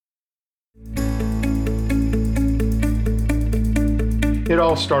It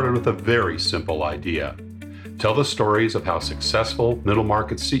all started with a very simple idea. Tell the stories of how successful middle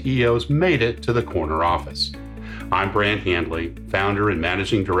market CEOs made it to the corner office. I'm Brant Handley, founder and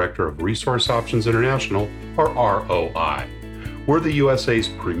managing director of Resource Options International, or ROI. We're the USA's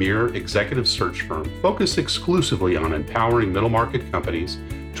premier executive search firm focused exclusively on empowering middle market companies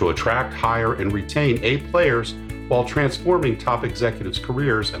to attract, hire, and retain A players while transforming top executives'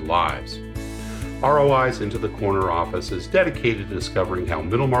 careers and lives. ROI's Into the Corner office is dedicated to discovering how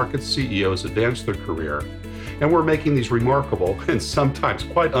middle market CEOs advance their career, and we're making these remarkable and sometimes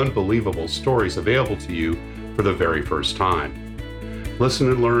quite unbelievable stories available to you for the very first time. Listen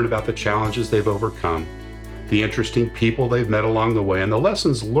and learn about the challenges they've overcome, the interesting people they've met along the way, and the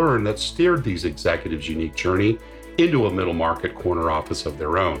lessons learned that steered these executives' unique journey into a middle market corner office of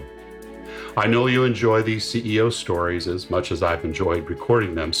their own. I know you enjoy these CEO stories as much as I've enjoyed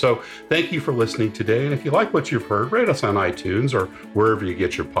recording them, so thank you for listening today. And if you like what you've heard, rate us on iTunes or wherever you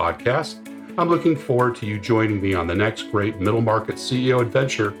get your podcasts. I'm looking forward to you joining me on the next great middle market CEO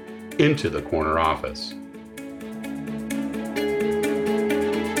adventure into the corner office.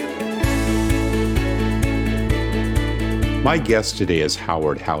 My guest today is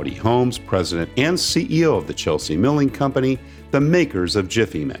Howard Howdy Holmes, President and CEO of the Chelsea Milling Company, the makers of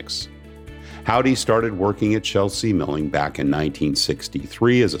Jiffy Mix. Howdy started working at Chelsea Milling back in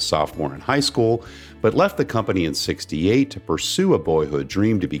 1963 as a sophomore in high school, but left the company in '68 to pursue a boyhood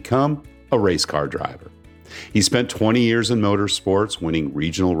dream to become a race car driver. He spent 20 years in motorsports, winning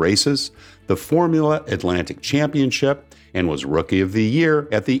regional races, the Formula Atlantic Championship, and was Rookie of the Year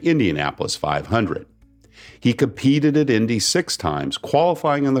at the Indianapolis 500. He competed at Indy 6 times,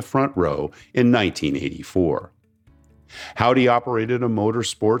 qualifying in the front row in 1984. Howdy operated a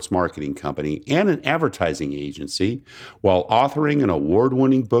motorsports marketing company and an advertising agency while authoring an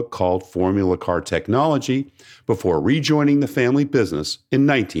award-winning book called Formula Car Technology before rejoining the family business in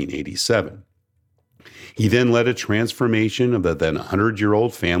 1987. He then led a transformation of the then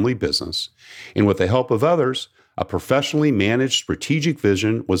 100-year-old family business, and with the help of others, a professionally managed strategic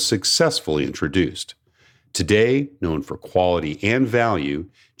vision was successfully introduced. Today, known for quality and value,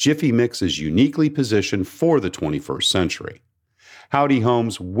 Jiffy Mix is uniquely positioned for the 21st century. Howdy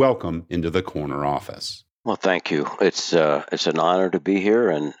Holmes, welcome into the corner office. Well, thank you. It's an honor to be here,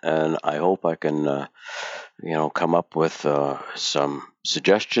 and I hope I can come up with some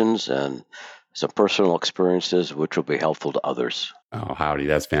suggestions and some personal experiences which will be helpful to others. Oh, howdy.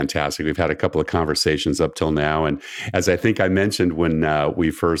 That's fantastic. We've had a couple of conversations up till now. And as I think I mentioned when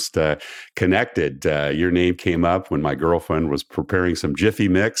we first connected, your name came up when my girlfriend was preparing some Jiffy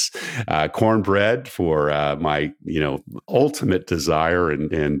Mix cornbread for my, ultimate desire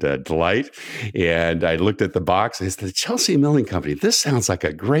and delight. And I looked at the box and said, the Chelsea Milling Company, this sounds like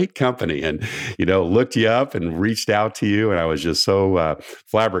a great company. And, looked you up and reached out to you. And I was just so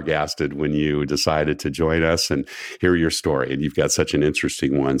flabbergasted when you decided to join us and hear your story. And you've got such an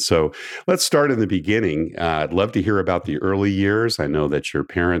interesting one. So let's start in the beginning. I'd love to hear about the early years. I know that your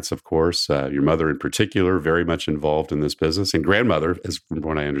parents, of course, your mother in particular, very much involved in this business, and grandmother, as from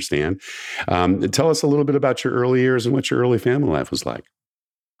what I understand. Tell us a little bit about your early years and what your early family life was like.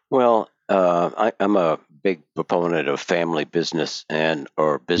 Well, I'm a big proponent of family business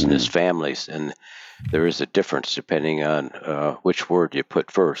or business families, and there is a difference depending on which word you put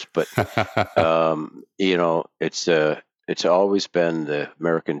first. But it's always been the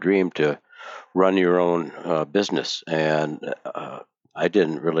American dream to run your own business, and I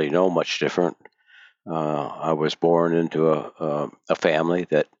didn't really know much different. I was born into a family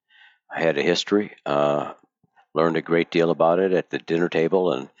that had a history. Learned a great deal about it at the dinner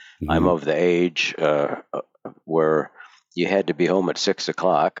table, and I'm of the age where you had to be home at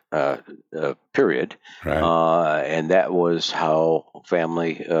 6:00, period. Right. And that was how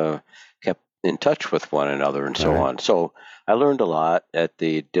family kept in touch with one another and so on. So I learned a lot at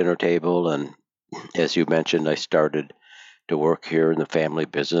the dinner table. And as you mentioned, I started to work here in the family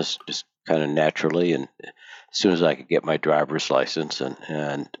business just kind of naturally. And as soon as I could get my driver's license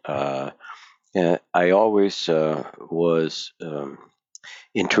and I always was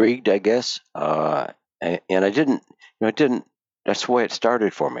intrigued, I guess. And I didn't, that's the way it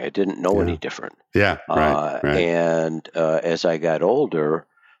started for me. I didn't know any different. Yeah, right. And as I got older,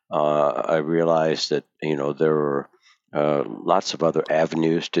 I realized that, there were lots of other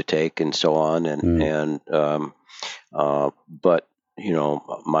avenues to take and so on. But,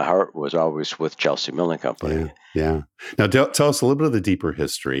 my heart was always with Chelsea Milling Company. Yeah. Now, tell us a little bit of the deeper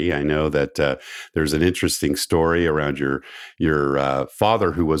history. I know that there's an interesting story around your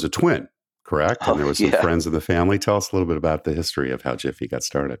father who was a twin, correct? And there was some friends in the family. Tell us a little bit about the history of how Jiffy got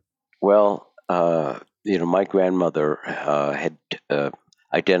started. Well, my grandmother had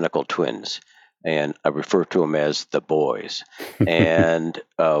identical twins, and I refer to them as the boys. And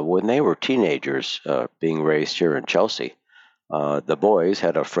when they were teenagers, being raised here in Chelsea, the boys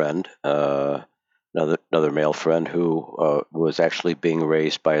had a friend, another male friend, who was actually being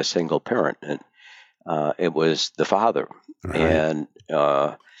raised by a single parent, and it was the father. Right. And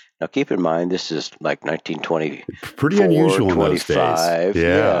now, keep in mind, this is like 1920. Pretty unusual in those days. 25.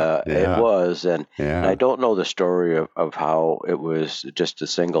 Yeah, It was. And yeah. I don't know the story of how it was just a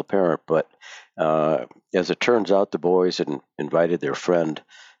single parent, but as it turns out, the boys had invited their friend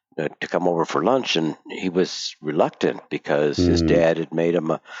to come over for lunch, and he was reluctant because his dad had made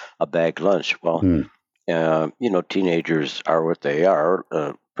him a bag lunch. Well, teenagers are what they are,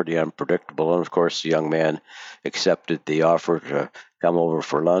 pretty unpredictable. And of course, the young man accepted the offer to come over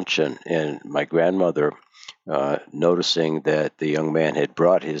for lunch. And my grandmother, noticing that the young man had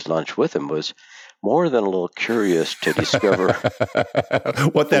brought his lunch with him, was more than a little curious to discover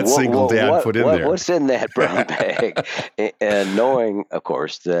what that single dad put in there. What's in that brown bag? And knowing, of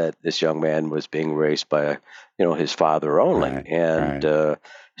course, that this young man was being raised by, his father only. Right.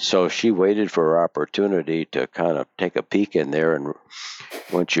 So she waited for her opportunity to kind of take a peek in there, and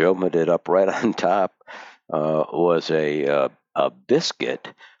when she opened it up, right on top was a biscuit,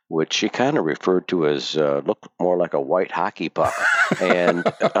 which she kind of referred to as looked more like a white hockey puck, and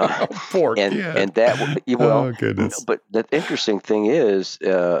Poor kid. And that Oh, goodness. But the interesting thing is,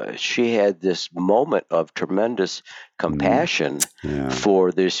 she had this moment of tremendous compassion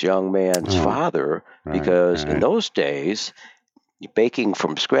for this young man's father, because in those days, baking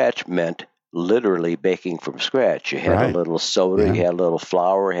from scratch meant literally baking from scratch. You had a little soda, you had a little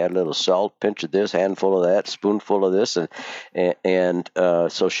flour, you had a little salt, pinch of this, handful of that, spoonful of this, and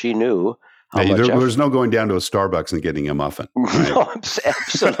so she knew how much there was no going down to a Starbucks and getting a muffin. Right? No,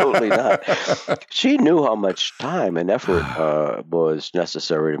 absolutely not. She knew how much time and effort was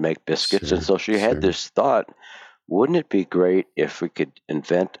necessary to make biscuits, and so she had this thought: wouldn't it be great if we could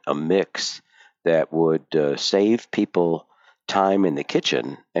invent a mix that would save people time in the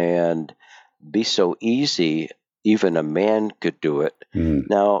kitchen and be so easy, even a man could do it.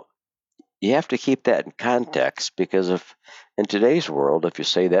 Now, you have to keep that in context, because in today's world, if you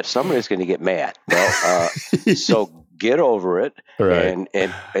say that, somebody's going to get mad. Well, so get over it. Right.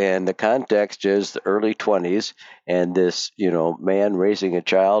 And the context is the early 20s, and this man raising a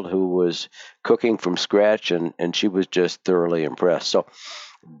child who was cooking from scratch, and she was just thoroughly impressed. So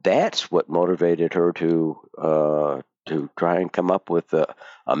that's what motivated her to try and come up with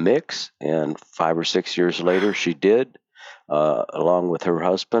a mix. And 5 or 6 years later, she did, along with her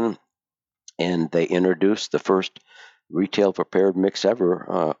husband, and they introduced the first retail prepared mix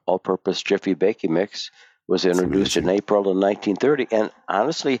ever. All-purpose Jiffy baking mix was introduced in April of 1930, and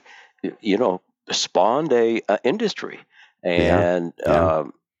honestly, spawned a industry. And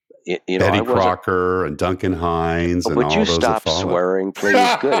Betty Crocker and Duncan Hines and all those. Would you stop swearing, please?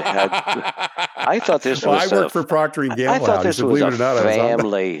 Good. I thought this was. I worked for Procter and Gamble. I thought this was a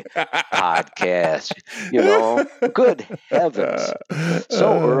family podcast. Good heavens!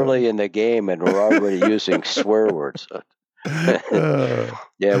 So early in the game, and we're already using swear words. Yeah,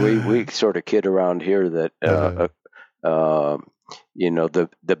 we sort of kid around here that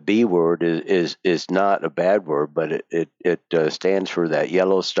the B word is not a bad word, but it stands for that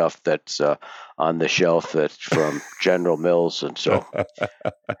yellow stuff that's on the shelf that's from General Mills. And so,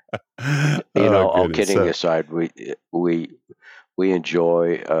 all kidding aside, we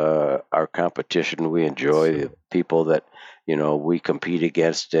enjoy our competition. We enjoy the people that we compete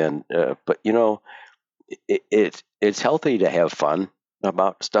against, and but it's healthy to have fun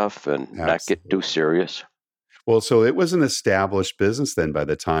about stuff and not get too serious. Well, so it was an established business then by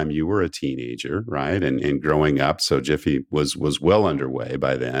the time you were a teenager, right? And growing up. So Jiffy was well underway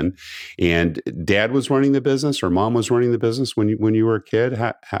by then. And Dad was running the business, or Mom was running the business when you were a kid?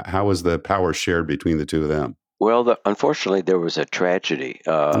 How was the power shared between the two of them? Well, unfortunately, there was a tragedy.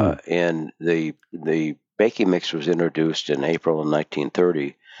 And the baking mix was introduced in April of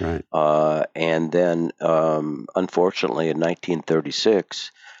 1930. Right. And then, unfortunately, in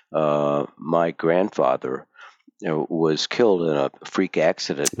 1936, my grandfather was killed in a freak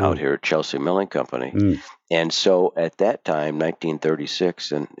accident out here at Chelsea Milling Company. And so at that time,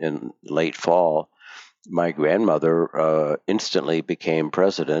 1936, in late fall, my grandmother instantly became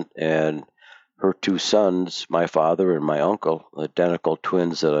president, and her two sons, my father and my uncle, identical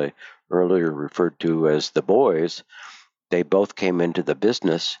twins that I earlier referred to as the boys, they both came into the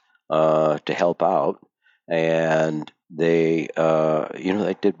business to help out. And they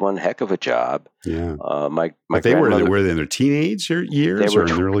they did one heck of a job. Yeah. My But they were they in their teenage years they were or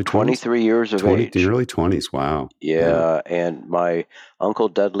in their early 20s? 23 years of age. In early 20s. Wow. Yeah, and my Uncle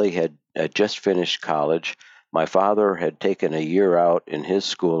Dudley had just finished college. My father had taken a year out in his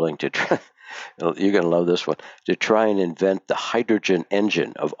schooling to try, you're going to love this one, to try and invent the hydrogen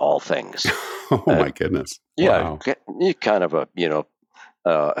engine of all things. Oh my goodness. Yeah, Wow. kind of a,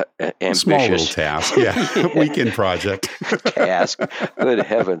 ambitious. Small little task. Yeah. Weekend project. Task. Good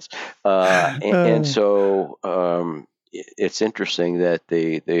heavens. And so it's interesting that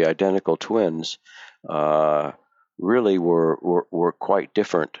the identical twins really were quite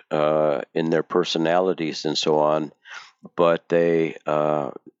different in their personalities and so on, but they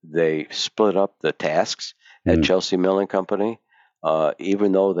split up the tasks at Chelsea Milling Company,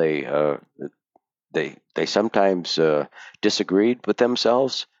 even though they sometimes disagreed with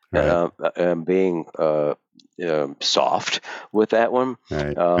themselves, Right. being soft with that one.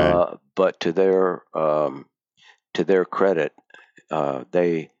 Right. But to their credit,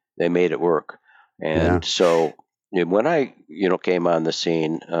 they made it work. And so when I came on the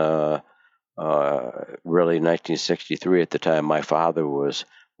scene, really 1963 at the time, my father was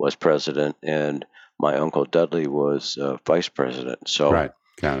president and my Uncle Dudley was vice president. So Right.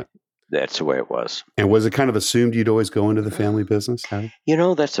 Got it. that's the way it was. And was it kind of assumed you'd always go into the family business, Howdy?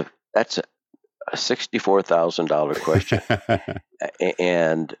 That's a $64,000 question.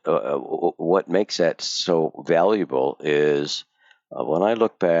 And what makes that so valuable is when I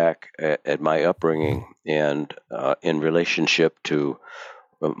look back at my upbringing and in relationship to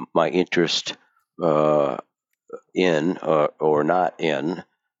my interest in or not in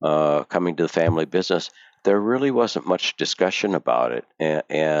coming to the family business, there really wasn't much discussion about it.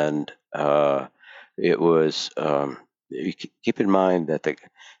 And it was, keep in mind that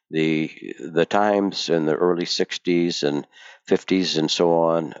the times in the early 60s and 50s and so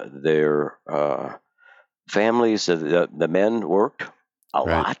on, their families, the men worked a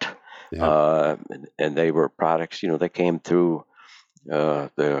lot. Yeah. And they were products, they came through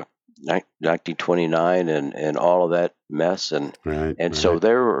the 1929 and all of that mess. And so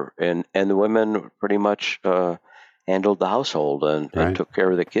there were, and the women pretty much handled the household and took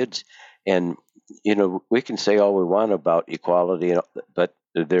care of the kids. And, we can say all we want about equality, but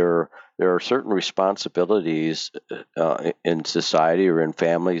there are certain responsibilities in society or in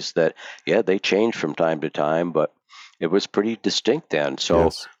families that, they change from time to time, but it was pretty distinct then.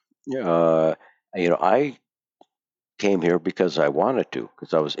 So, I came here because I wanted to,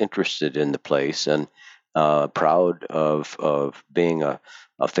 because I was interested in the place and proud of being a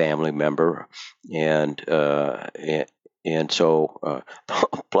family member, and so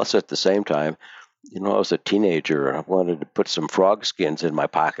plus at the same time, I was a teenager and I wanted to put some frog skins in my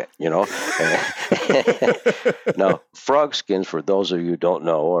pocket, Now, frog skins, for those of you who don't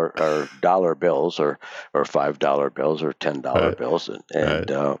know, are dollar bills or $5 bills or $10 bills,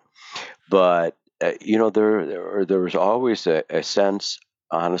 but there was always a sense,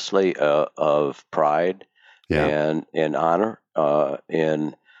 honestly, of pride and honor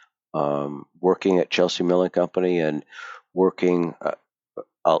in working at Chelsea Milling Company and working.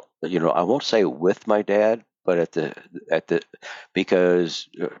 I won't say with my dad, but at the because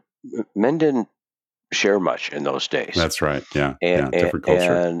men didn't share much in those days. That's right. Yeah. Different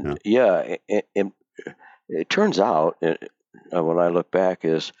culture. And it turns out, when I look back,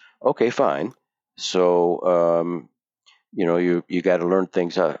 is okay, fine. So you got to learn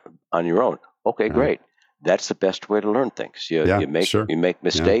things on your own. Okay, great. That's the best way to learn things. You make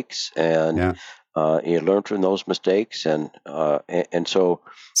mistakes and. You learn from those mistakes, and so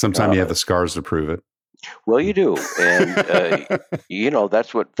sometimes you have the scars to prove it. Well, you do, and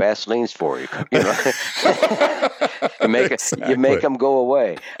that's what Vaseline's for. You make them go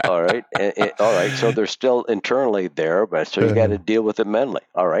away. All right, all right. So they're still internally there, but so you got to deal with it mentally.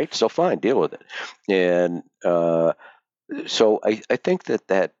 All right, so fine, deal with it. And so I think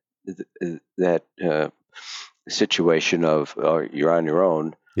that situation of you're on your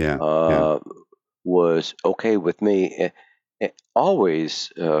own. Was okay with me.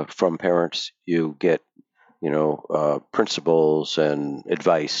 Always from parents, you get, principles and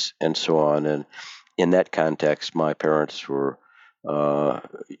advice and so on. And in that context, my parents were,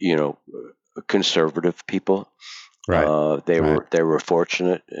 conservative people. Right. They were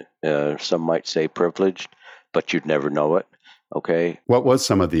fortunate. Some might say privileged, but you'd never know it. Okay. What was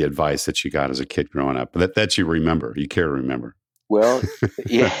some of the advice that you got as a kid growing up that you remember? You care to remember? Well,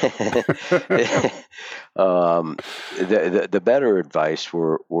 yeah. The better advice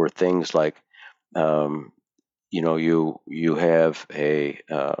were things like, you have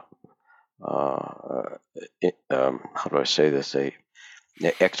how do I say this, a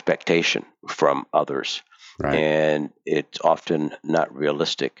expectation from others, Right. and it's often not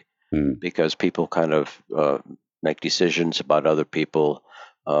realistic Mm. because people kind of make decisions about other people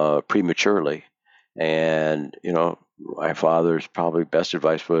prematurely. And my father's probably best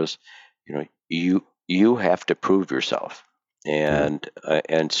advice was, you have to prove yourself. Yeah.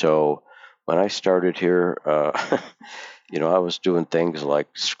 And so when I started here, I was doing things like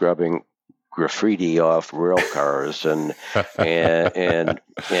scrubbing graffiti off rail cars and and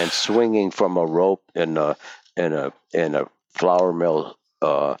and swinging from a rope in a flour mill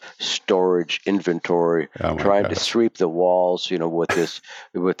storage inventory, Oh my trying to gosh. sweep the walls, with this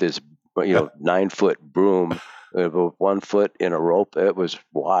 9-foot broom, with 1 foot in a rope. It was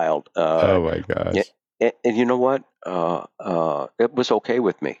wild. Oh my Yeah, gosh. and you know what? It was okay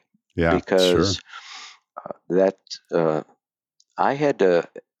with me Yeah, sure. because that I had to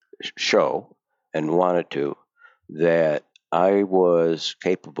show and wanted to that I was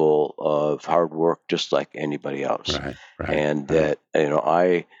capable of hard work just like anybody else, Right, right, and right. that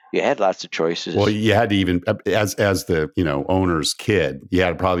I you had lots of Well, choices. you had to even as the, owner's kid, you had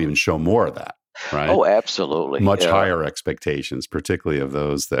to probably even show more of that, right? Oh, absolutely. Much higher expectations, particularly of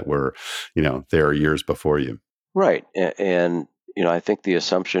those that were, there years before you. Right, and I think the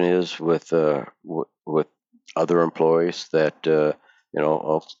assumption is with other employees that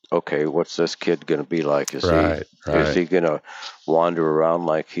okay, what's this kid going to be like? Is he Right, is right. he going to wander around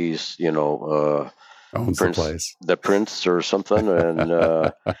like he's Owns the prince place. the prince or something, and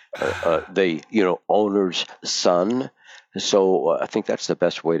the owner's son? So I think that's the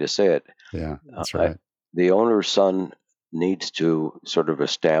best way to say it. Yeah, Uh, that's I, right. the owner's son needs to sort of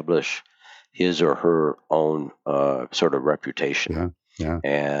establish his or her own sort of reputation, Yeah, yeah,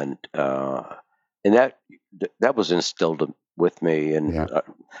 and that was instilled with me. And yeah.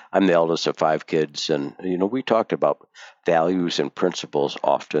 I'm the eldest of 5 kids, and we talked about values and principles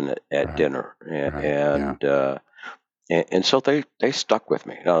often at Right, dinner, right. Yeah. and so they stuck with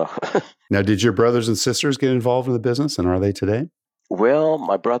me. Now, did your brothers and sisters get involved in the business, and are they today? Well,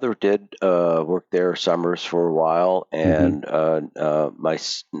 my brother did work there summers for a while, Hmm. and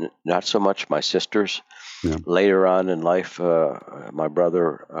not so much my sisters. Yeah. Later on in life, my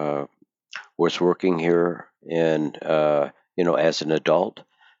brother was working here, and as an adult,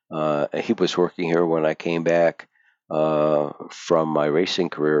 he was working here when I came back from my racing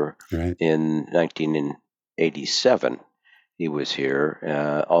career Right. in 1987. He was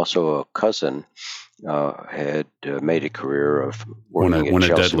here. Also, a cousin had made a career of One of working at one of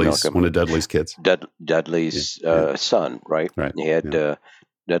Chelsea Dudley's Milk. one of Dudley's kids. Yeah, Dudley's yeah. son, right? Right. He had Yeah.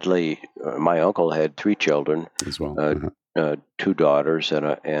 Dudley. My uncle had 3 children, As well. uh, 2 daughters and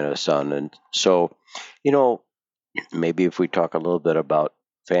a son, and so you know maybe if we talk a little bit about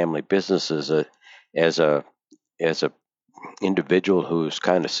family businesses, as a as a individual who's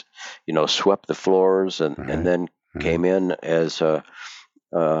kind of swept the floors and Right. then Right. came in as a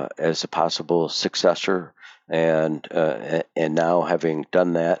possible successor, and now having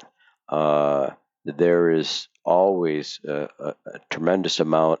done that, there is always a tremendous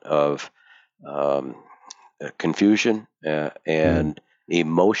amount of um, confusion Mm. and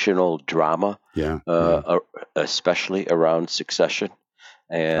emotional drama, Yeah. Yeah. uh, especially around succession.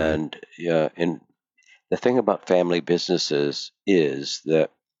 Right. And the thing about family businesses is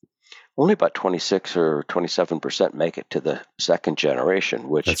that only about 26 or 27% make it to the second generation,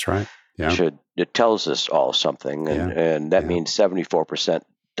 which That's right. Yeah. it tells us all something, and Yeah. and that Yeah. means 74%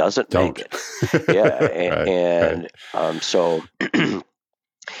 doesn't make Don't. it. Yeah, Right. Right. so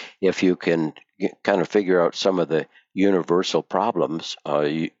if you can kind of figure out some of the universal problems,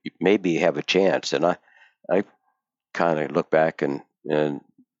 you maybe have a chance. And I kind of look back and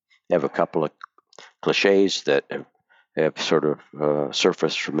have a couple of cliches that have sort of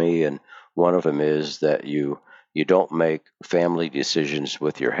surfaced for me, and one of them is that you don't make family decisions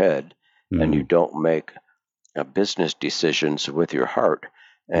with your head, and you Mm. don't make business decisions with your heart.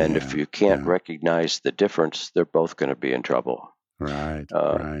 And if Yeah. you can't Yeah. recognize the difference, they're both going to be in trouble. Right.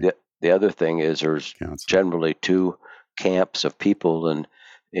 Uh, Right. the other thing is there's Counseling. generally two camps of people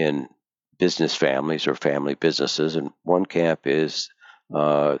in business families or family businesses, and one camp is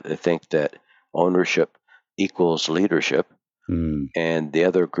they think that ownership equals leadership, Mm. and the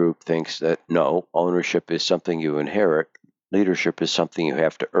other group thinks that no, ownership is something you inherit, leadership is something you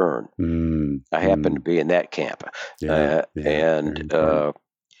have to earn. Mm. I happen to Mm. be in that camp, Yeah. uh, Yeah. and Very important.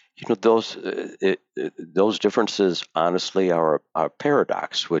 those differences honestly are a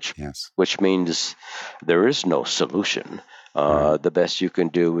paradox, Yes. which means there is no solution. Right. The best you can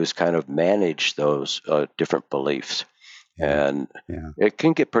do is kind of manage those different beliefs, Yeah. and Yeah. it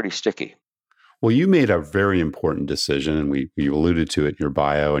can get pretty sticky. Well, you made a very important decision, and you alluded to it in your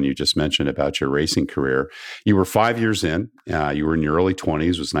bio, and you just mentioned about your racing career. You were 5 years in. You were in your early 20s.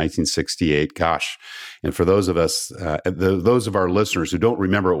 It was 1968. Gosh, and for those of us, those of our listeners who don't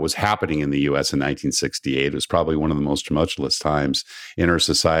remember what was happening in the U.S. in 1968, it was probably one of the most tumultuous times in our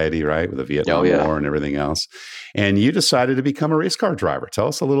society, right, with the Vietnam War and everything else. And you decided to become a race car driver. Tell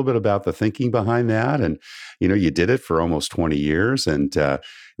us a little bit about the thinking behind that. And you did it for almost 20 years, and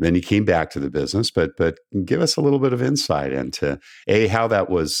then you came back to the business, but give us a little bit of insight into A, how that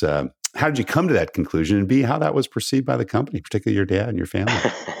was, how did you come to that conclusion, and B, how that was perceived by the company, particularly your dad and your family?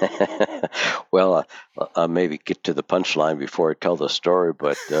 Well, I'll maybe get to the punchline before I tell the story,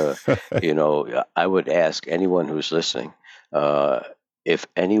 but, I would ask anyone who's listening, if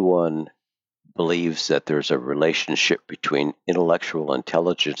anyone believes that there's a relationship between intellectual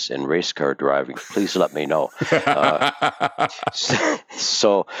intelligence and race car driving, please let me know.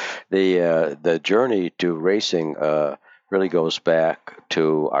 So the journey to racing really goes back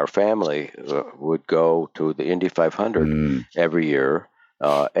to our family. Would go to the Indy 500 every year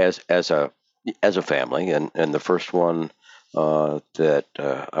as a family, and the first one that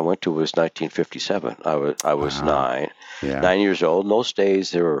I went to was 1957. I was Wow. 9 years old. In those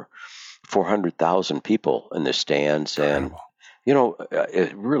days, there were 400,000 people in the stands, and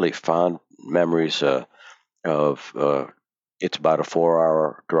Incredible. really fond memories of. It's about a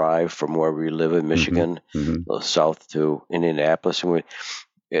 4-hour drive from where we live in Michigan, south to Indianapolis, and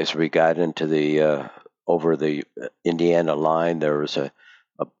as we got into the over the Indiana line, there was a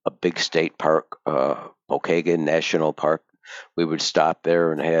big state park, Pokagon National Park. We would stop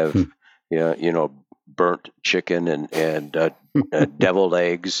there and have burnt chicken and deviled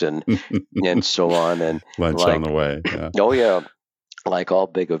eggs and so on, and Lunch on the way. Yeah. oh yeah, like all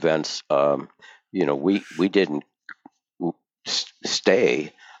big events, we didn't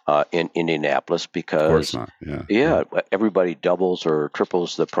stay in Indianapolis Of course because not. Yeah. everybody doubles or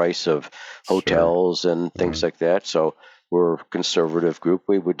triples the price of hotels and things like that. So we're a conservative group.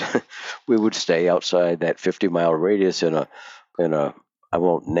 We would we would stay outside that 50-mile radius in a I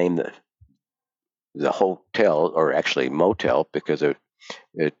won't name the hotel, or actually motel, because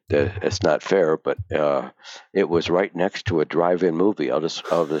it's not fair, but it was right next to a drive-in movie. I'll just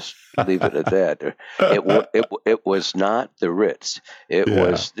leave it at that. It was not the Ritz. It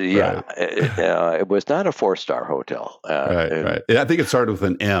was it was not a 4-star hotel. Right. I think it started with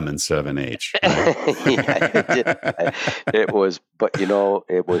an M instead of an H. Right? It was, but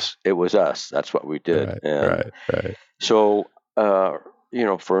it was us. That's what we did. Right. So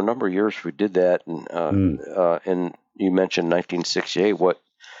for a number of years we did that, and you mentioned 1968.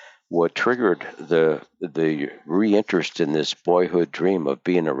 What triggered the reinterest in this boyhood dream of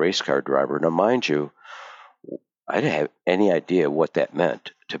being a race car driver? Now, mind you, I didn't have any idea what that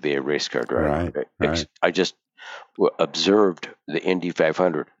meant to be a race car driver. Right. I just observed the Indy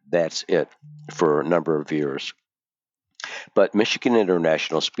 500. That's it, for a number of years. But Michigan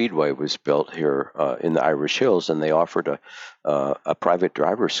International Speedway was built here in the Irish Hills, and they offered a private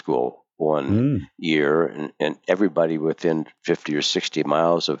driver's school one year, and everybody within 50 or 60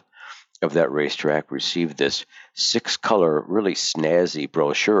 miles of that racetrack received this 6-color, really snazzy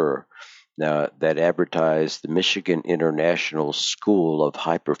brochure that advertised the Michigan International School of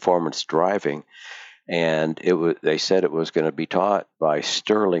High Performance Driving. And they said it was going to be taught by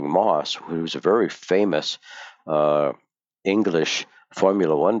Sterling Moss, who was a very famous English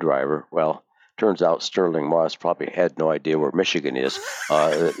Formula One driver. Well, turns out Sterling Moss probably had no idea where Michigan is,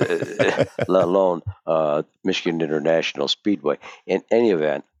 let alone Michigan International Speedway. In any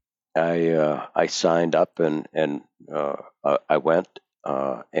event, I signed up and I went,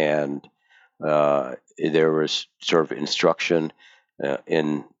 and there was sort of instruction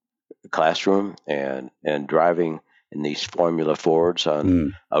in the classroom and driving in these Formula Fords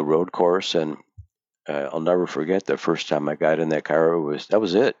on a road course, and I'll never forget the first time I got in that car. That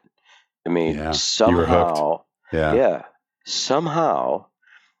was it. I mean, somehow, somehow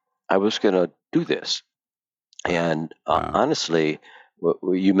I was going to do this. And honestly,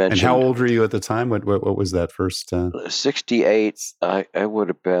 you mentioned. And how old were you at the time? What was that first? 68. I would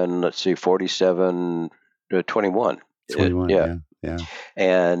have been, 47 to 21. 21. Yeah.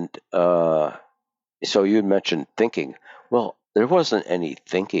 And so you mentioned thinking. Well, there wasn't any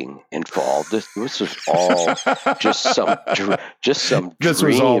thinking involved. This was all just some dream. This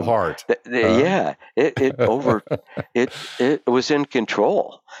was all heart. It was in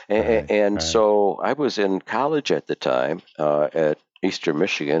control, and so I was in college at the time at Eastern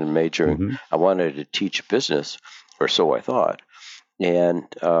Michigan, majoring. I wanted to teach business, or so I thought, and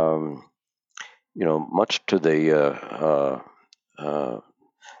much to the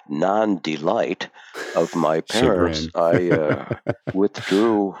non-delight of my parents, Chagrin. I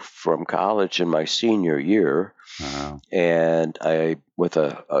withdrew from college in my senior year, Wow. and I, with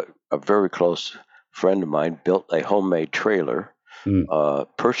a very close friend of mine, built a homemade trailer, Mm,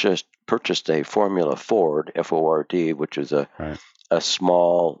 purchased a Formula Ford, Ford, which is right. a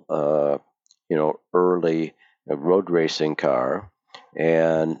small, early road racing car.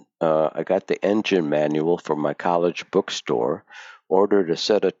 And I got the engine manual from my college bookstore, ordered a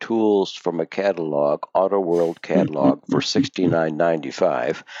set of tools from a catalog, Auto World catalog, for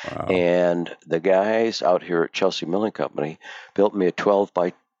 $69.95. Wow. And the guys out here at Chelsea Milling Company built me a 12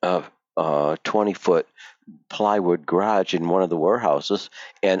 by 20-foot plywood garage in one of the warehouses,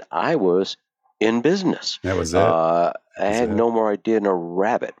 and I was in business. That was it. I Was had it. no more idea than a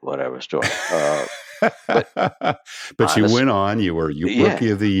rabbit what I was doing. But But you honest, went on. You were yeah,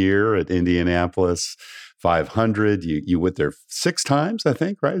 rookie of the year at Indianapolis 500. You went there 6 times, I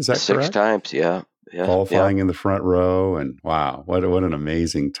think. Right? Is that six correct? times. Yeah, yeah, yeah. Qualifying in the front row, and wow, what an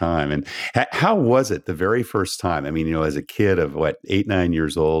amazing time! And how was it the very first time? I mean, as a kid of 8, 9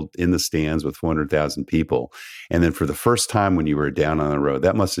 years old in the stands with 400,000 people, and then for the first time when you were down on the road,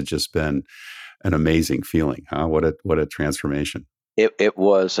 that must have just been an amazing feeling, huh? What a transformation! It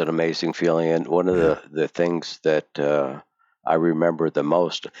was an amazing feeling, and one of Yeah. the things that I remember the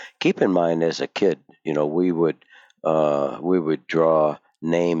most. Keep in mind, as a kid, we would draw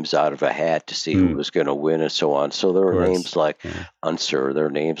names out of a hat to see who Mm, was going to win and so on. So there of were course. names like Yeah, Unser, there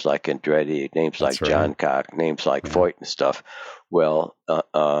were names like Andretti, names that's like right. John Cock, names like Yeah. Foyt and stuff. Well,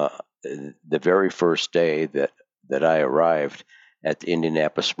 the very first day that I arrived at the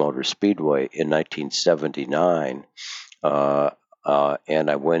Indianapolis Motor Speedway in 1979. Uh, and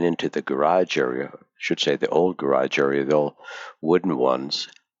I went into the garage area, I should say the old garage area, the old wooden ones.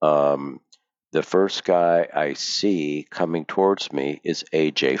 Um, the first guy I see coming towards me is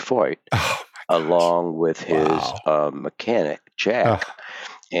AJ Foyt, Oh my gosh! along with his Wow. mechanic, Oh, Jack.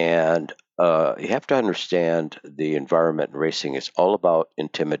 And you have to understand the environment in racing is all about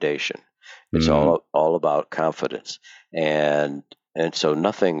intimidation. It's mm, all about confidence, and so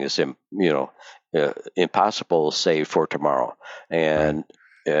nothing is impossible save for tomorrow. right.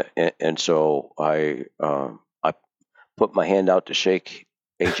 And so I put my hand out to shake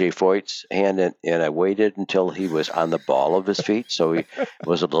AJ Foyt's hand, and I waited until he was on the ball of his feet, so he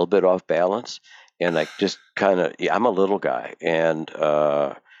was a little bit off balance. And I just kind of, I'm a little guy, and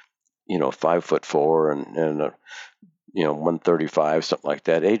 5'4" and 135, something like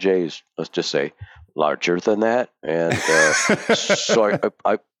that. AJ is, let's just say, larger than that, and so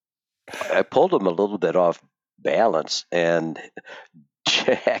I pulled him a little bit off balance, and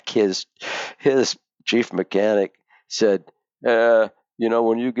Jack, his chief mechanic, said,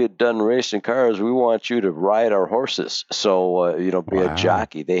 when you get done racing cars, we want you to ride our horses. So, be a Wow.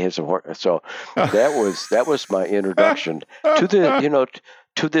 jockey. They have some horse. So that was my introduction to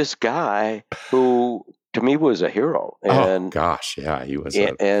to this guy who to me was a hero. Oh And gosh, yeah, he was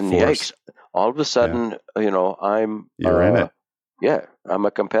and, a and force. yikes, all of a Yeah, sudden, I'm you're in it. yeah, I'm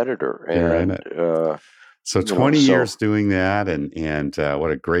a competitor, You're in and it. So 20 so years doing that, and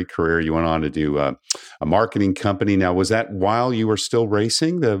what a great career. You went on to do a marketing company. Now, was that while you were still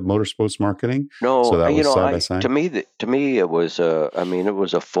racing the motorsports marketing? So no, that was side by I side. to me it was it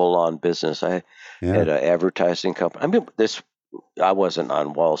was a full on business. I Yeah. had an advertising company. I mean, this I wasn't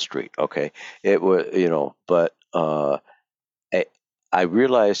on Wall Street, okay? It was, but I, I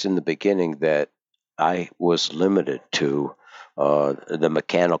realized in the beginning that I was limited to the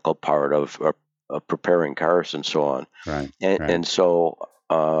mechanical part of preparing cars and so on. Right. And Right. so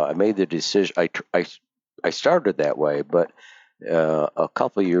I made the decision. I started that way, but a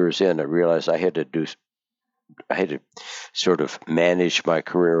couple of years in, I realized I had to sort of manage my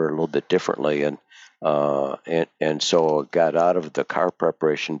career a little bit differently, and so I got out of the car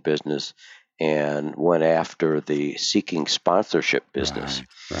preparation business and went after the seeking sponsorship business,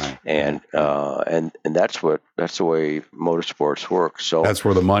 Right. Right. Right. and Right. that's the way motorsports works. So, That's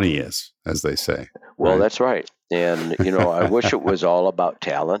where the money is, as they say. well, Right. that's right. And I wish it was all about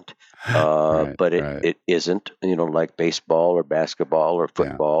talent, Right. but Right. it isn't. Like baseball or basketball or Yeah.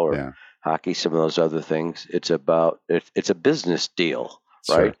 football or Yeah. hockey, some of those other things. It's a business deal,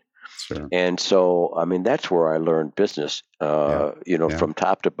 right? Sure. Sure. And so, I mean, that's where I learned business. Yeah. Yeah. From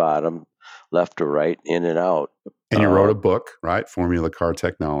top to bottom, left to right, in and out. And you wrote Uh, a book, right? Formula Car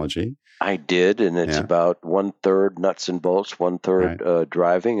Technology. I did, and it's Yeah. about 1/3 nuts and bolts, 1/3 Right.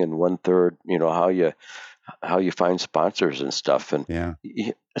 driving, and 1/3, how you find sponsors and stuff. And Yeah.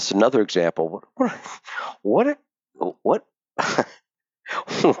 it's another example. What, what, what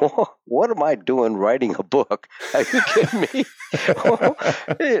What am I doing writing a book? Are you kidding me?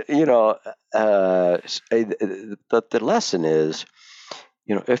 You know, but the lesson is,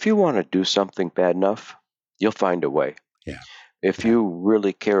 if you want to do something bad enough, you'll find a way. Yeah. If Yeah. you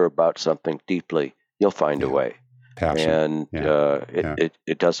really care about something deeply, you'll find a Yeah. way. Passion. And Yeah.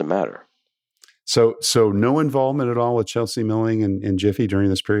 it doesn't matter. So no involvement at all with Chelsea Milling and Jiffy during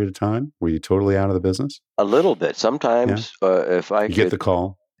this period of time? Were you totally out of the business? A little bit. Yeah. Sometimes, if I You get could, the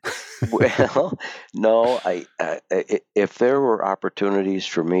call. well, no, if there were opportunities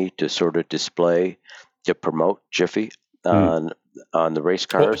for me to sort of display, to promote Jiffy Mm. on the race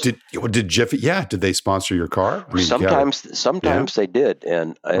Well, cars, did Jiffy? Yeah. Did they sponsor your car? I mean, you got it. Yeah. sometimes they did,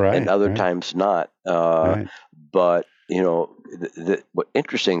 and other Right. times not. Right. But what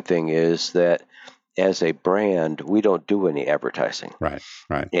interesting thing is that as a brand, we don't do any advertising. Right.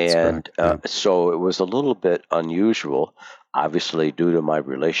 That's And correct. Yeah. so it was a little bit unusual, obviously, due to my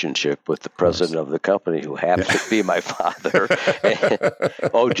relationship with the Of course. president of the company, who happens Yeah. to be my father.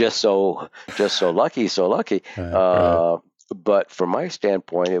 Oh, just so lucky, so lucky. Right. But from my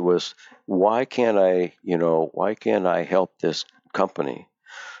standpoint, it was, why can't I help this company,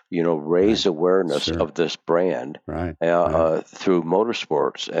 raise Right. awareness Sure. of this brand Right. through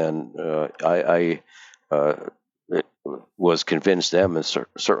motorsports? And I was convinced them, and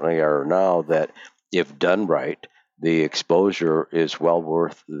certainly are now, that if done right, the exposure is well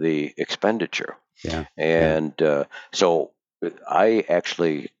worth the expenditure. Yeah. And so I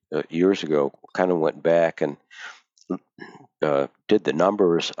actually, years ago, kind of went back and did the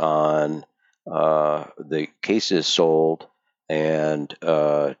numbers on the cases sold, and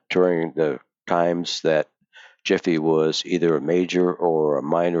during the times that Jiffy was either a major or a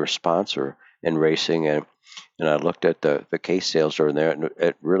minor sponsor in racing, and I looked at the case sales during there, and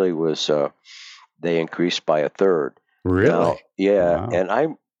it really was, they increased by a third. Now, Really? yeah, Wow. and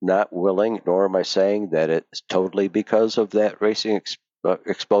I'm not willing, nor am I saying that it's totally because of that racing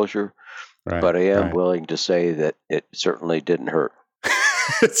exposure, Right. but I am Right. willing to say that it certainly didn't hurt.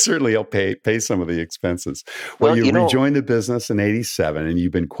 It certainly will pay some of the expenses. Well, Well, you rejoined the business in '87, and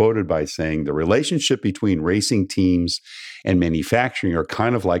you've been quoted by saying the relationship between racing teams and manufacturing are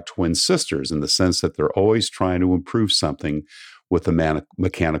kind of like twin sisters in the sense that they're always trying to improve something with the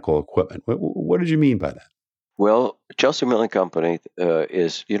mechanical equipment. What did you mean by that? Well, Chelsea Milling Company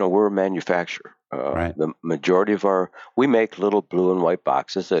is, we're a manufacturer. Right. The majority of we make little blue and white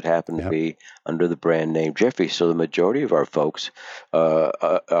boxes that happen to Yep. be under the brand name Jiffy. So the majority of our folks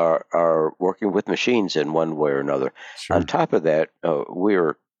are working with machines in one way or another. Sure. On top of that,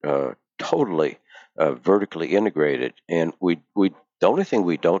 we're totally vertically integrated, and the only thing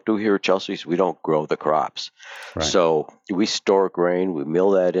we don't do here at Chelsea is we don't grow the crops. Right. So we store grain, we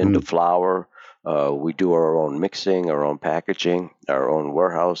mill that into Mm. flour. We do our own mixing, our own packaging, our own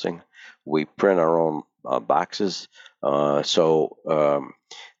warehousing. We print our own boxes. So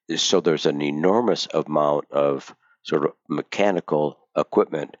there's an enormous amount of sort of mechanical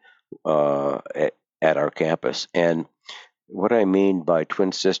equipment at our campus. And what I mean by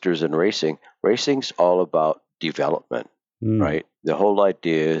twin sisters in racing's all about development, Mm. right? The whole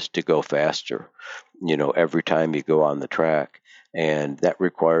idea is to go faster, every time you go on the track. And that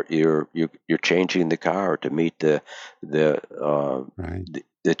requires you're changing the car to meet the Right.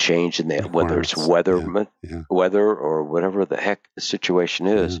 the change in the, whether it's Requirements. Yeah. weather or whatever the heck the situation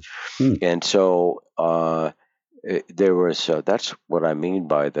is. Hmm. And so there was that's what I mean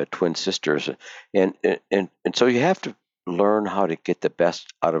by the twin sisters, and so you have to learn how to get the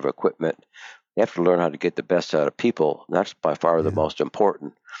best out of equipment. You have to learn how to get the best out of people. That's by far the Yeah. most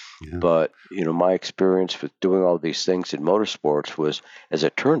important. Yeah. But my experience with doing all these things in motorsports was, as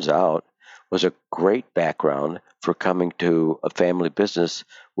it turns out, was a great background for coming to a family business,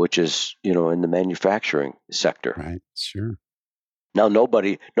 which is in the manufacturing sector. Right. Sure. Now,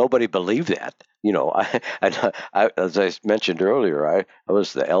 nobody believed that. As I mentioned earlier, I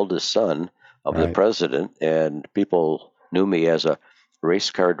was the eldest son of the Right. president, and people knew me as a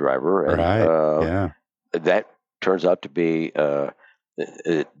race car driver, and Right. Yeah. that turns out to be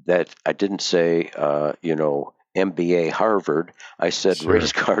that I didn't say MBA Harvard. I said Sure.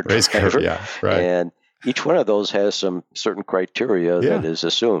 race car Race car. driver, Yeah. Right. and each one of those has some certain criteria that Yeah. is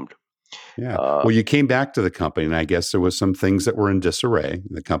assumed. Yeah. Well, you came back to the company, and I guess there was some things that were in disarray.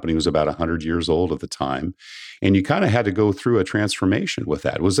 The company was about 100 years old at the time, and you kind of had to go through a transformation with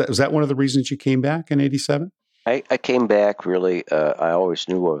that. Was that one of the reasons you came back in '87? I came back really. I always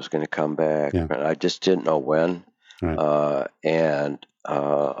knew I was going to come back, Yeah. but I just didn't know when. Right. And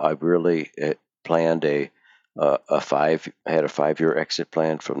I really planned I had a 5-year exit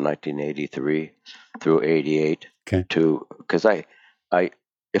plan from 1983 through '88 Okay. because I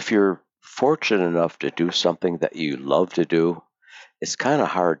if you're fortunate enough to do something that you love to do, it's kind of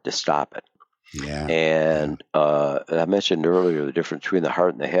hard to stop it. Yeah. Yeah. And I mentioned earlier the difference between the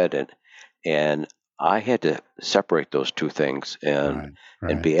heart and the head, and I had to separate those two things Right. and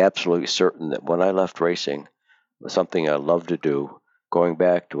Right. be absolutely certain that when I left racing, was something I love to do, going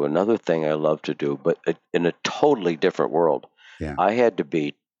back to another thing I love to do, but in a totally different world. Yeah. I had to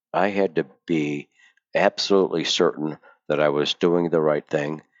be I had to be absolutely certain that I was doing the right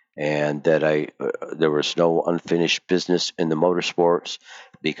thing and that there was no unfinished business in the motorsports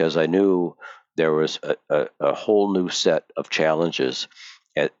because I knew there was a whole new set of challenges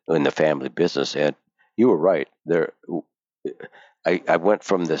in the family business. And you were right. I went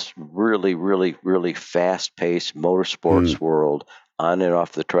from this really, really, really fast paced motorsports Mm. world on and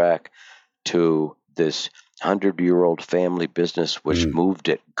off the track to this 100-year-old family business which Mm. moved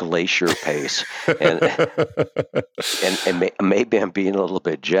at glacier pace. And maybe I'm being a little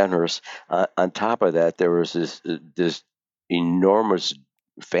bit generous. On top of that, there was this enormous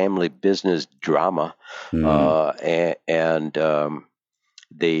family business drama, Mm. and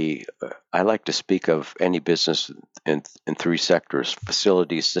the I like to speak of any business in three sectors: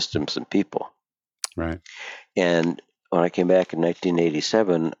 facilities, systems, and people. Right. And when I came back in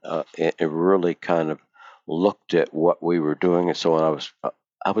 1987, it really kind of looked at what we were doing, and so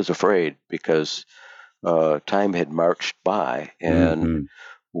I was afraid because time had marched by, and Mm-hmm.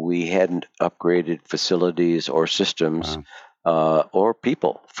 we hadn't upgraded facilities or systems Wow. or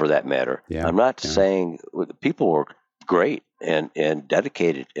people for that matter. Yeah. I'm not Yeah. saying the people were great and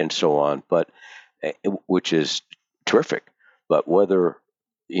dedicated and so on, but which is terrific. But whether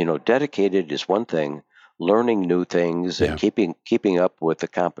dedicated is one thing, learning new things and Yeah. keeping up with the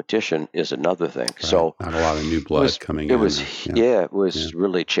competition is another thing. Right. So Not a lot of new it blood was coming it in, was or yeah. yeah, it Yeah. was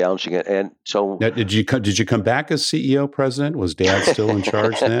really challenging. And so Now, did you come back as CEO president? Was Dad still in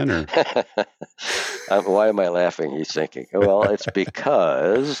charge then, or? Why am I laughing? He's thinking. Well, it's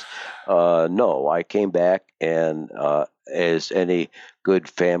because no, I came back and as any good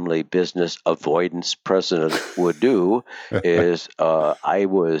family business avoidance president would do, is I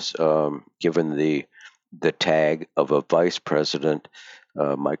was given the tag of a vice president.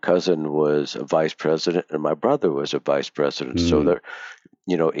 My cousin was a vice president, and my brother was a vice president. So Mm. there,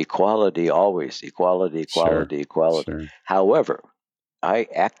 equality always, equality, Sure. equality, equality. Sure. However, I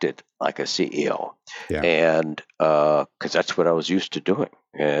acted like a CEO, Yeah. and because that's what I was used to doing,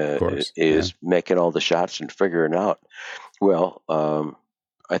 Of course. Yeah. is making all the shots and figuring out. Well,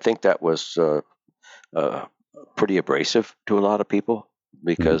 I think that was uh, pretty abrasive to a lot of people Mm.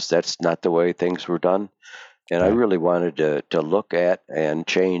 because that's not the way things were done. And I Right. really wanted to look at and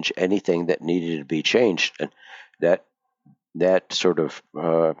change anything that needed to be changed, and that that sort of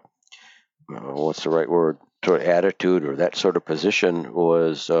what's the right word, sort of attitude or that sort of position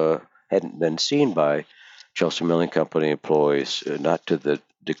was hadn't been seen by Chelsea Milling Company employees, not to the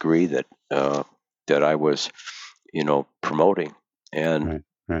degree that I was, promoting. And Right.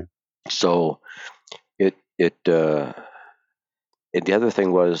 Right. so it and the other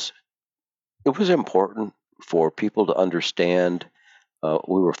thing was it was important for people to understand.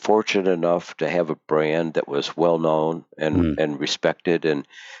 We were fortunate enough to have a brand that was well known Mm. and respected, and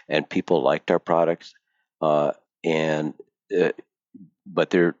people liked our products. Uh, and uh, but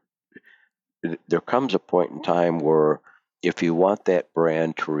there comes a point in time where if you want that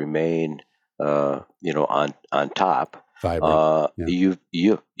brand to remain, on top, Vibrant.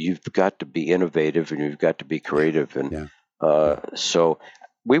 Yeah. you've got to be innovative and you've got to be Yeah. creative. And Yeah. so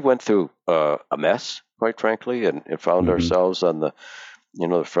we went through a mess, quite frankly, and found Mm-hmm. ourselves on the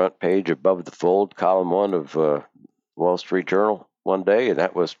front page above the fold, column one of Wall Street Journal one day, and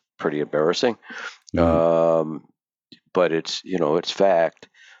that was pretty embarrassing. Mm. Um, but it's fact,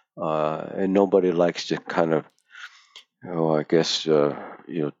 and nobody likes to kind of, I guess,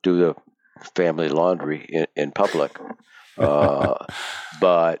 do the family laundry in public.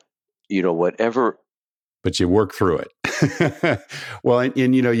 But whatever. But you work through it. Well,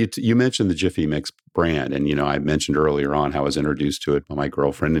 and you mentioned the Jiffy Mix brand, and I mentioned earlier on how I was introduced to it by my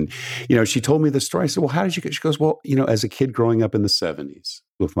girlfriend, and she told me the story. I said, "Well, how did you get?" She goes, "Well, as a kid growing up in the '70s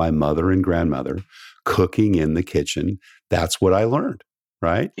with my mother and grandmother cooking in the kitchen, that's what I learned."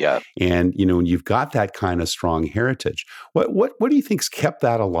 Right. Yeah, And when you've got that kind of strong heritage, what do you think's kept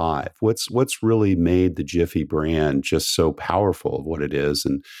that alive? What's really made the Jiffy brand just so powerful of what it is,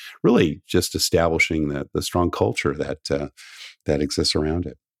 and really just establishing the strong culture that exists around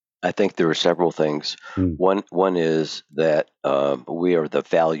it? I think there are several things. Mm. One is that we are the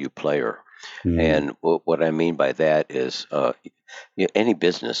value player. Mm. And what I mean by that is any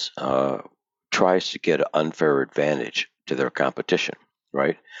business tries to get an unfair advantage to their competition,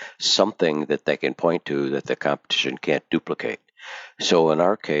 right? Something that they can point to that the competition can't duplicate. So in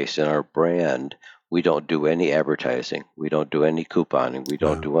our case, in our brand, we don't do any advertising. We don't do any couponing. We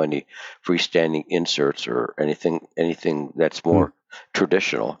don't do any freestanding inserts or anything that's more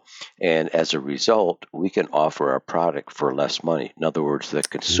traditional. And as a result, we can offer our product for less money. In other words, the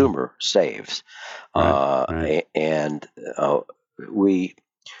consumer saves. Right. And we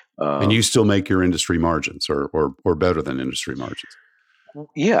and you still make your industry margins or better than industry margins.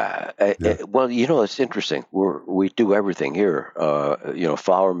 Yeah. Well, it's interesting. We do everything here.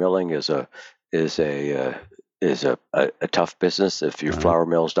 Flour milling is a tough business. If your flour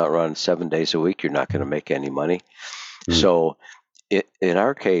mill's not running 7 days a week, you're not going to make any money. So, in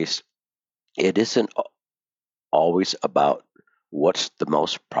our case, it isn't always about what's the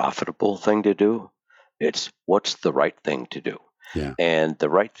most profitable thing to do. It's what's the right thing to do. Yeah. And the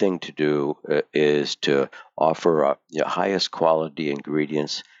right thing to do is to offer highest quality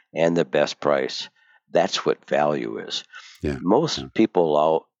ingredients and the best price. That's what value is. Yeah. Most people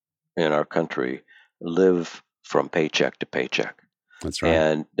out in our country live from paycheck to paycheck. That's right.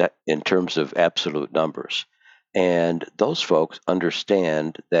 And that in terms of absolute numbers. And those folks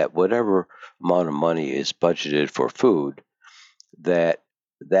understand that whatever amount of money is budgeted for food, that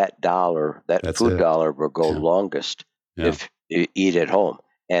dollar, that food dollar will go longest if you eat at home.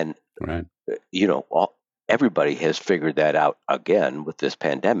 And, everybody has figured that out again with this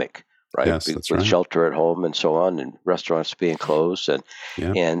pandemic, right? Yes, that's with right. shelter at home and so on, and restaurants being closed. And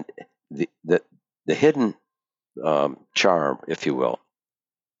the hidden charm, if you will,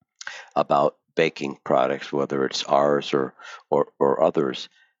 about baking products, whether it's ours or others,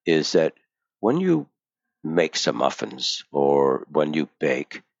 is that when you make some muffins or when you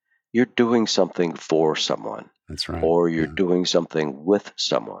bake, you're doing something for someone. That's right. Or you're doing something with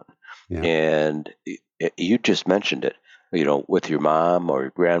someone. Yeah. And you just mentioned it, with your mom or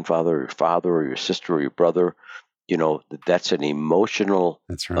your grandfather or your father or your sister or your brother, that's an emotional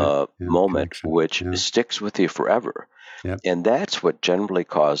moment which sticks with you forever. Yep. And that's what generally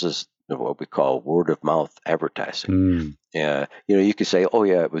causes what we call word of mouth advertising. You could say, oh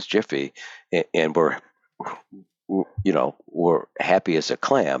yeah, it was Jiffy, and we're happy as a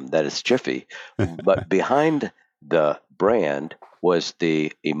clam that it's Jiffy, but behind the brand was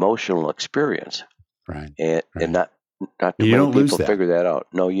the emotional experience, right? And not too you many don't lose people that. figure that out.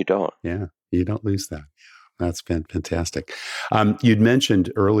 No, you don't. Yeah, you don't lose that. That's been fantastic. You'd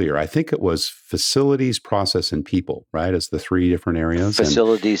mentioned earlier, I think it was facilities, process, and people, right? As the three different areas.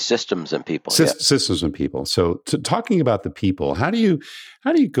 Facilities, systems, and people. Systems and people. So, talking about the people, how do you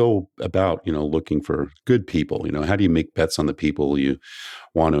go about looking for good people? How do you make bets on the people you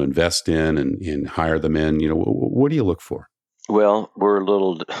want to invest in and hire them in? What do you look for? Well,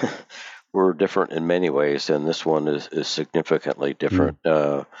 we're different in many ways, and this one is significantly different.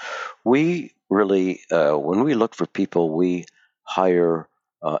 We really, when we look for people, we hire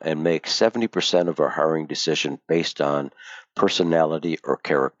and make 70% of our hiring decision based on personality or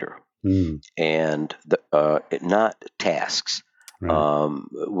character, and not tasks,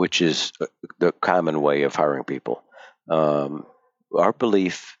 which is the common way of hiring people. Our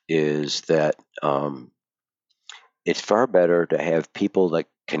belief is that it's far better to have people that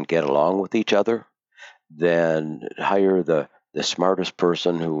can get along with each other than hire the smartest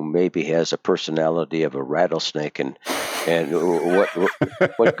person who maybe has a personality of a rattlesnake and and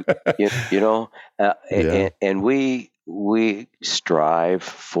we strive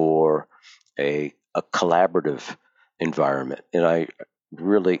for a collaborative environment. And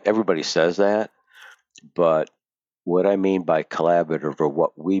everybody says that, but what I mean by collaborative, or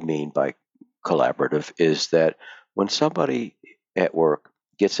what we mean by collaborative, is that when somebody at work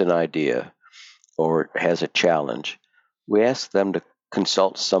gets an idea or has a challenge, we ask them to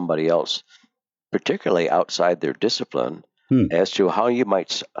consult somebody else, particularly outside their discipline, as to how you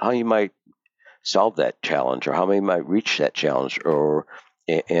might solve that challenge, or how you might reach that challenge.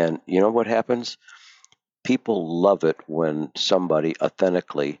 And you know what happens? People love it when somebody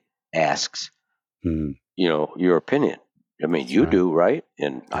authentically asks, your opinion. I mean, you do, right?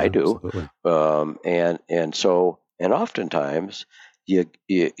 And I do. And oftentimes,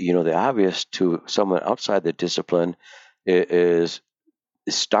 the obvious to someone outside the discipline is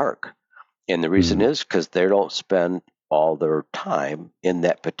stark. And the reason is because they don't spend all their time in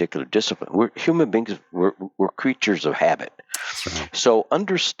that particular discipline. We're human beings. We're creatures of habit. Right. So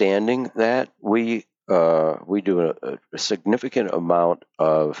understanding that, we do a significant amount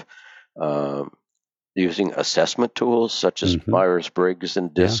of using assessment tools such as Myers-Briggs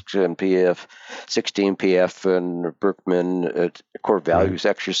and DISC and PF, 16 PF and Berkman core values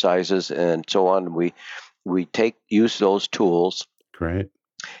exercises and so on. We we use those tools, Great.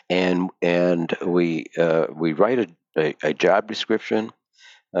 and we write a job description,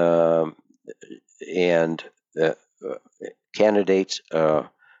 um, and candidates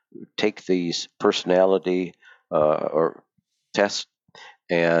take these personality or tests,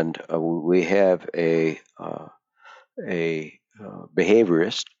 and we have a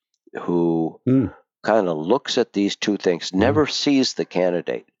behaviorist who Mm, kind of looks at these two things, never sees the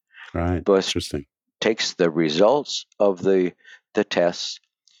candidate, right. but Interesting. takes the results of the tests,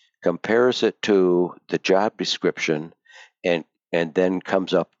 compares it to the job description, and then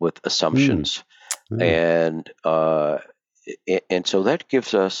comes up with assumptions. Mm, And so that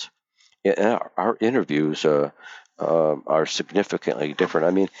gives us, our interviews are significantly different.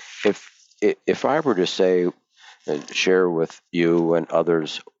 I mean, if I were to say, share with you and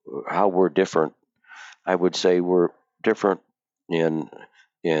others how we're different, I would say we're different in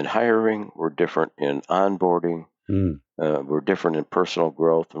hiring, we're different in onboarding, mm, we're different in personal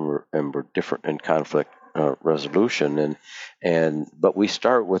growth, and we're different in conflict resolution. But we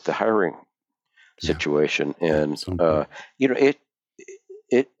start with the hiring yeah. situation, Yeah. and So important.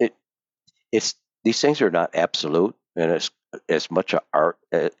 it's these things are not absolute, and it's as much an art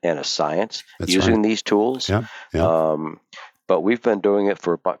and a science That's using right. these tools. Yeah. Yeah. But we've been doing it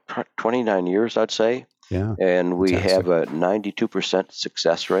for about 29 years, I'd say, Yeah. and we Fantastic. have a 92%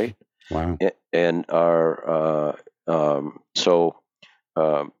 success rate. Wow. And our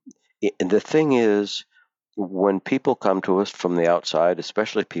and the thing is, when people come to us from the outside,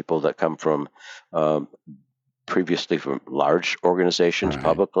 especially people that come from um, previously from large organizations, Right.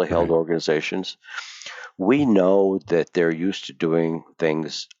 publicly held Right. organizations, we know that they're used to doing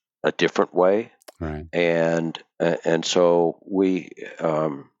things a different way, Right. and so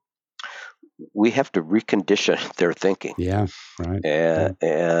we have to recondition their thinking, Yeah. Right. Yeah.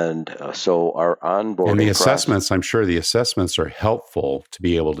 and so our And the onboarding process. assessments, I'm sure the assessments are helpful to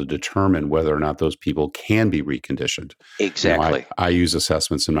be able to determine whether or not those people can be reconditioned. Exactly. I use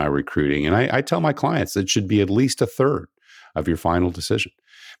assessments in my recruiting, and I tell my clients it should be at least a third of your final decision.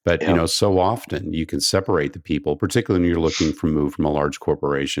 But Yep. so often you can separate the people, particularly when you're looking to move from a large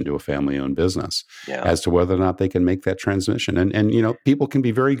corporation to a family-owned business, Yeah. as to whether or not they can make that transition. And people can be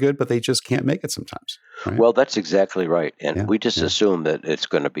very good, but they just can't make it sometimes. Right? Well, that's exactly right, and Yeah, we just yeah. assume that it's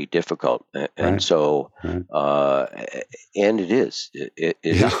going to be difficult, and Right. so Right. and it is. It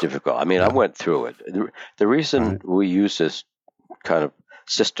Yeah. is difficult. I mean, I Yeah. went through it. The reason Right. we use this kind of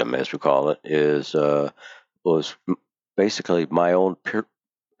system, as we call it, was basically my own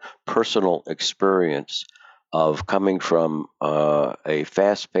personal experience of coming from a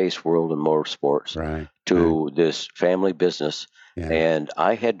fast-paced world in motorsports Right. to this family business, Yeah. and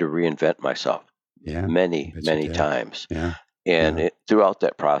I had to reinvent myself Yeah. many, Bet you many did. times. Yeah. And Yeah. throughout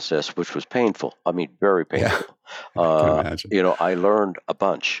that process, which was painful, I mean, very Yeah. painful, I can imagine. I learned a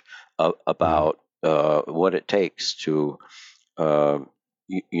bunch about what it takes to, to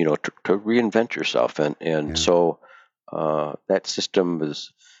reinvent yourself. And Yeah. so that system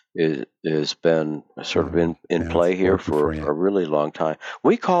has been sort of in Yeah, play it's here working for for you. a really long time.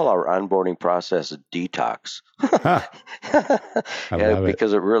 We call our onboarding process a detox. Ha! I love it.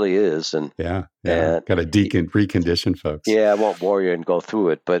 Because it really is. Yeah. Yeah. And Got to recondition folks. yeah, I won't bore you and go through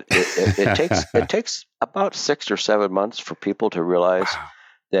it, but it takes about 6 or 7 months for people to realize Wow.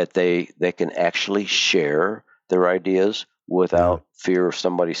 that they can actually share their ideas without fear of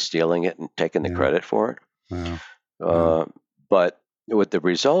somebody stealing it and taking the Yeah. credit for it. Wow. Wow. But what the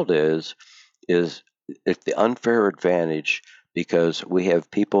result is it's the unfair advantage, because we have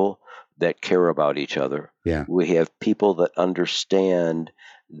people that care about each other. Yeah. We have people that understand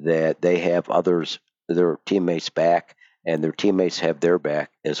that they have their teammates back, and their teammates have their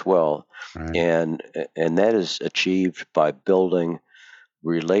back as well. Right. And that is achieved by building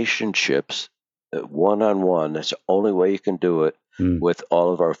relationships one-on-one. That's the only way you can do it with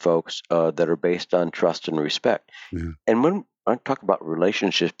all of our folks that are based on trust and respect. Yeah. And when I talk about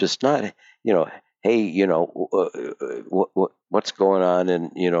relationships, it's not, hey, what's going on,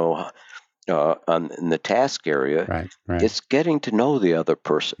 and in the task area. Right. Right. It's getting to know the other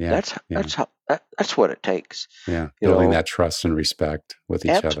person. Yeah. That's what it takes. Yeah. Building that trust and respect with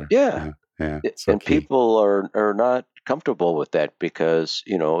each other. Yeah. Yeah. So And key. people are not comfortable with that, because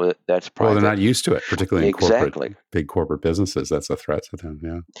that's private. Well, they're not used to it, particularly in Exactly. big corporate businesses. That's a threat to them.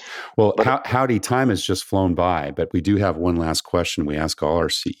 Yeah. Well, But howdy, time has just flown by, but we do have one last question we ask all our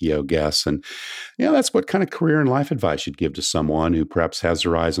CEO guests, and that's what kind of career and life advice you'd give to someone who perhaps has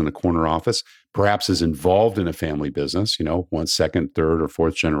their eyes on a corner office, perhaps is involved in a family business, one, second, third, or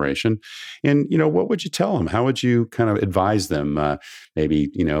fourth generation, and what would you tell them? How would you kind of advise them?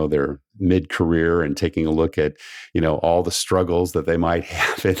 Maybe they're mid-career and taking a look at, all the struggles that they might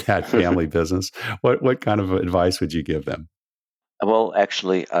have in that family business, what kind of advice would you give them? Well,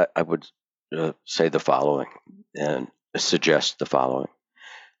 actually, I would say the following and suggest the following,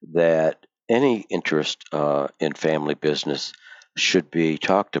 that any interest in family business should be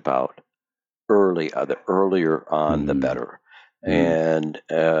talked about early. The earlier on, the better. And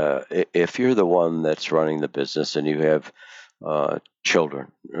if you're the one that's running the business and you have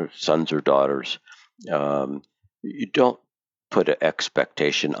children, or sons or daughters, you don't put an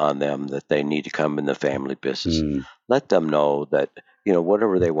expectation on them that they need to come in the family business. Let them know that,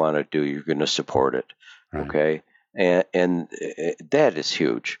 whatever they want to do, you're going to support it. Right. Okay. And that is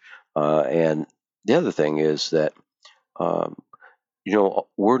huge. And the other thing is that,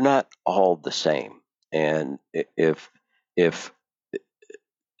 we're not all the same. And if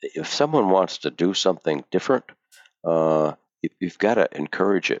someone wants to do something different, you've got to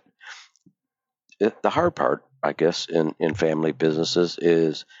encourage it. The hard part, I guess, in family businesses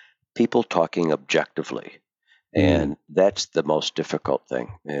is people talking objectively. And that's the most difficult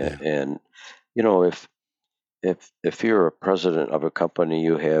thing. Yeah. And, if you're a president of a company,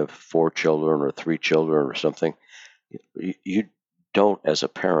 you have 4 children or 3 children or something, you don't, as a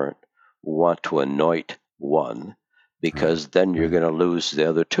parent, want to anoint one, because then you're going to lose the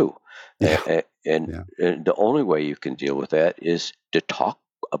other 2. Yeah. And the only way you can deal with that is to talk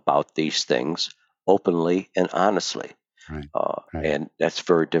about these things openly and honestly. Right. And that's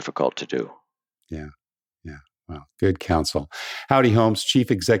very difficult to do. Yeah. Well, good counsel. Howdy Holmes,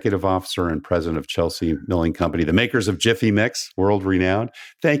 Chief Executive Officer and President of Chelsea Milling Company, the makers of Jiffy Mix, world renowned.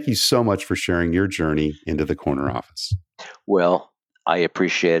 Thank you so much for sharing your journey into the corner office. Well, I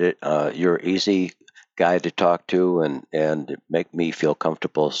appreciate it. You're an easy guy to talk to and make me feel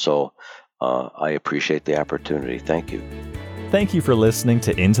comfortable. So I appreciate the opportunity. Thank you. Thank you for listening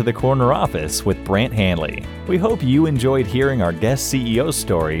to Into the Corner Office with Brant Hanley. We hope you enjoyed hearing our guest CEO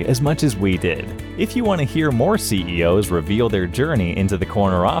story as much as we did. If you want to hear more CEOs reveal their journey into the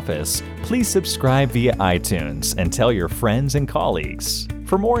corner office, please subscribe via iTunes and tell your friends and colleagues.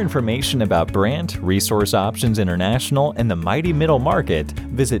 For more information about Brant, Resource Options International, and the mighty middle market,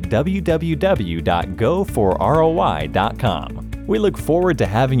 visit www.goforroi.com. We look forward to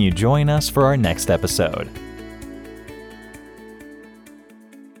having you join us for our next episode.